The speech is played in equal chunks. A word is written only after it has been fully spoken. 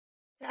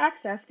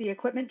access the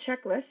equipment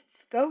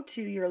checklists, go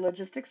to your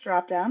Logistics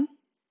dropdown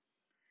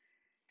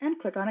and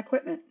click on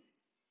Equipment.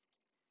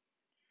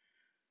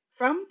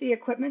 From the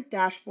Equipment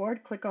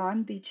dashboard, click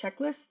on the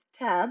Checklist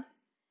tab.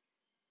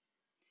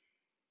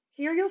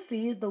 Here you'll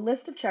see the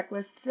list of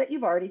checklists that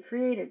you've already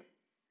created.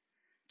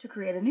 To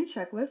create a new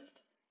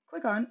checklist,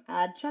 click on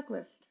Add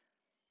Checklist.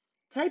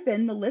 Type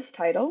in the list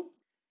title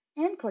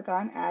and click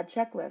on Add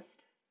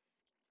Checklist.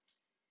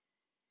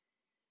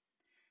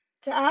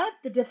 To add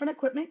the different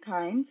equipment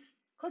kinds,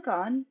 click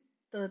on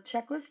the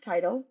checklist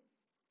title,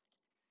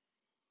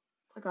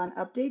 click on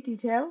Update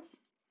Details.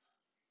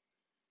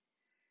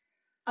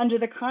 Under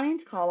the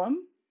Kind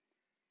column,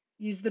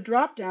 use the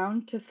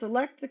drop-down to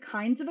select the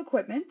kinds of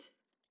equipment,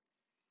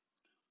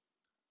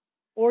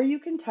 or you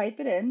can type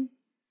it in.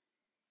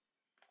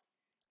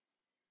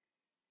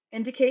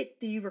 Indicate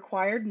the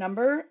required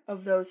number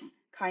of those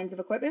kinds of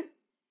equipment,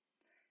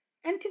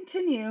 and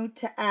continue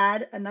to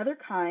add another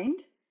kind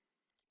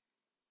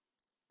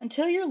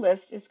until your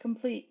list is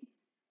complete.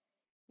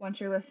 Once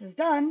your list is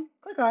done,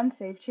 click on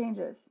Save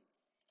Changes.